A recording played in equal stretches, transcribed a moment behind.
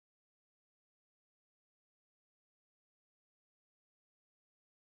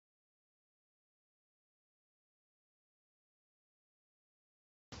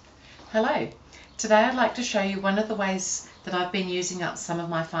Hello, today I'd like to show you one of the ways that I've been using up some of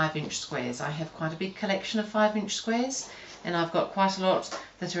my 5-inch squares. I have quite a big collection of 5-inch squares and I've got quite a lot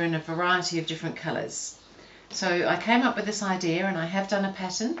that are in a variety of different colours. So I came up with this idea, and I have done a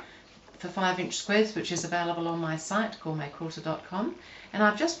pattern for 5-inch squares which is available on my site gourmetquilter.com, and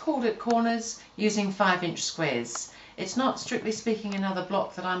I've just called it Corners using 5-inch squares. It's not strictly speaking another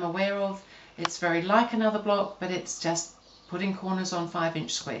block that I'm aware of. It's very like another block, but it's just putting corners on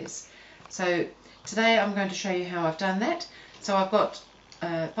 5-inch squares. So today I'm going to show you how I've done that. So I've got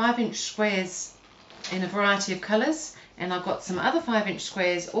 5-inch squares in a variety of colours, and I've got some other 5-inch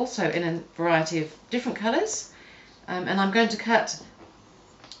squares also in a variety of different colours, and I'm going to cut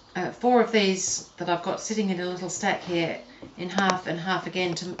 4 of these that I've got sitting in a little stack here in half and half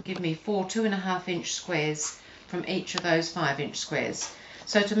again to give me 4 2.5-inch squares from each of those 5-inch squares.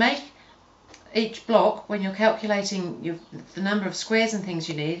 So to make each block, when you're calculating the number of squares and things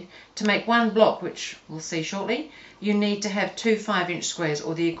you need, to make one block, which we'll see shortly, you need to have 2 5-inch squares,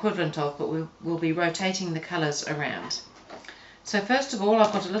 or the equivalent of, but we'll be rotating the colours around. So first of all,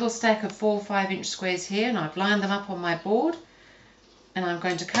 I've got a little stack of 4 5-inch squares here, and I've lined them up on my board, and I'm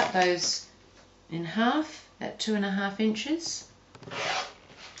going to cut those in half at 2.5 inches,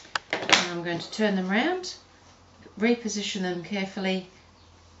 and I'm going to turn them round, reposition them carefully,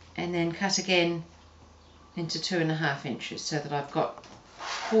 and then cut again into 2.5 inches, so that I've got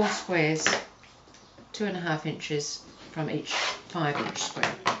 4 squares 2.5 inches from each 5-inch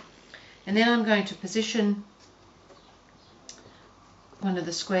square. And then I'm going to position one of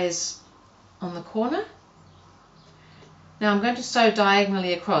the squares on the corner. Now I'm going to sew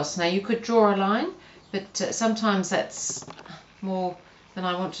diagonally across. Now you could draw a line, but sometimes that's more than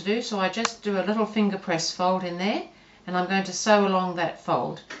I want to do, so I just do a little finger press fold in there, and I'm going to sew along that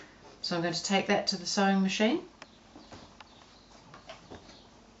fold. So I'm going to take that to the sewing machine.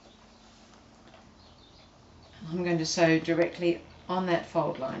 I'm going to sew directly on that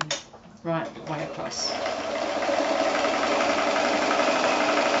fold line, right the way across.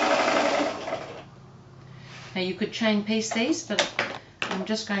 Now you could chain piece these, but I'm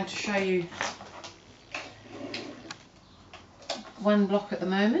just going to show you one block at the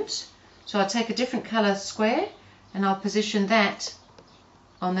moment. So I'll take a different colour square and I'll position that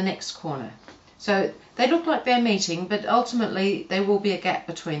on the next corner. So they look like they're meeting, but ultimately there will be a gap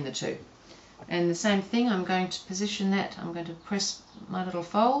between the two. And the same thing, I'm going to position that, I'm going to press my little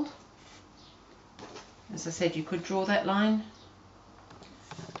fold. As I said, you could draw that line,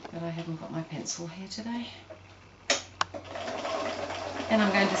 but I haven't got my pencil here today. And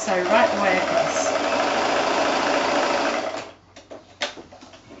I'm going to sew right the way across.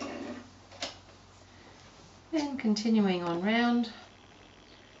 And continuing on round,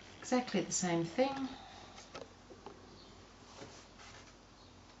 exactly the same thing.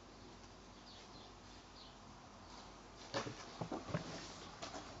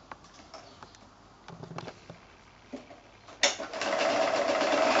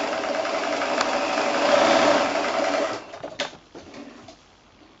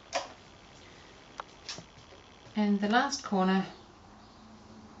 And the last corner,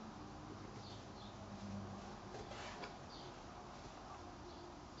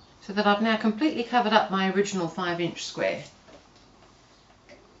 so that I've now completely covered up my original 5-inch square.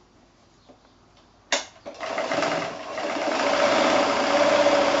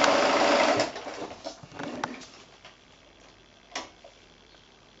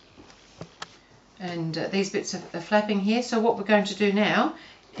 And these bits are flapping here, so what we're going to do now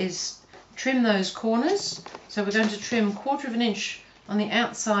is trim those corners. So we're going to trim 1/4 inch on the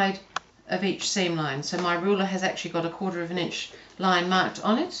outside of each seam line. So my ruler has actually got a 1/4 inch line marked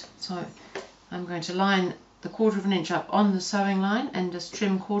on it. So I'm going to line the 1/4 inch up on the sewing line and just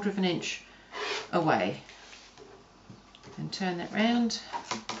trim 1/4 inch away. And turn that round.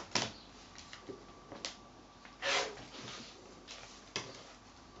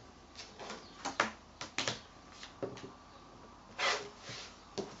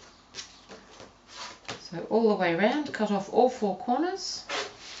 So all the way around, cut off all 4 corners,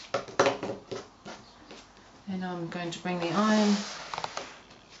 and I'm going to bring the iron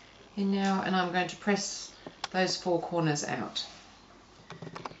in now, and I'm going to press those 4 corners out.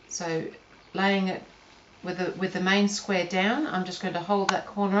 So laying it with the main square down, I'm just going to hold that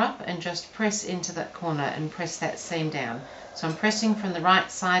corner up and just press into that corner and press that seam down. So I'm pressing from the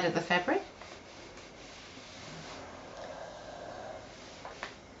right side of the fabric.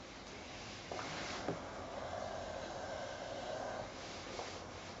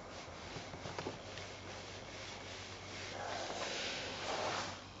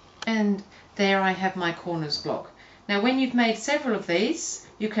 And there I have my corners block. Now when you've made several of these,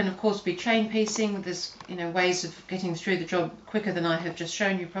 you can of course be chain piecing. There's ways of getting through the job quicker than I have just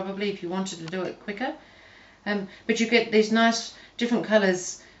shown you, probably, if you wanted to do it quicker. But you get these nice different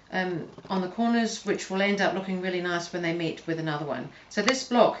colours on the corners, which will end up looking really nice when they meet with another one. So this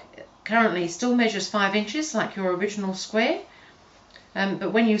block currently still measures 5 inches like your original square,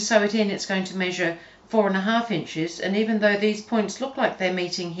 but when you sew it in it's going to measure 4.5 inches, and even though these points look like they're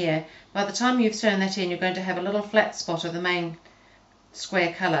meeting here, by the time you've sewn that in you're going to have a little flat spot of the main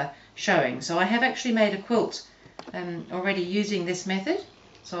square colour showing. So I have actually made a quilt already using this method,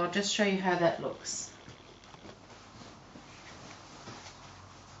 so I'll just show you how that looks.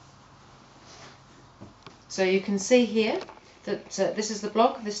 So you can see here that this is the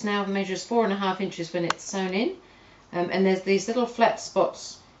block. This now measures 4.5 inches when it's sewn in, and there's these little flat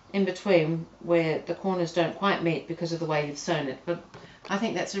spots in between where the corners don't quite meet because of the way you've sewn it. But I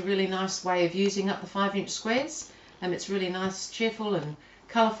think that's a really nice way of using up the 5-inch squares. It's really nice, cheerful and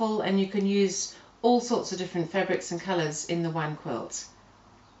colourful, and you can use all sorts of different fabrics and colours in the one quilt.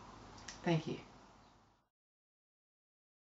 Thank you.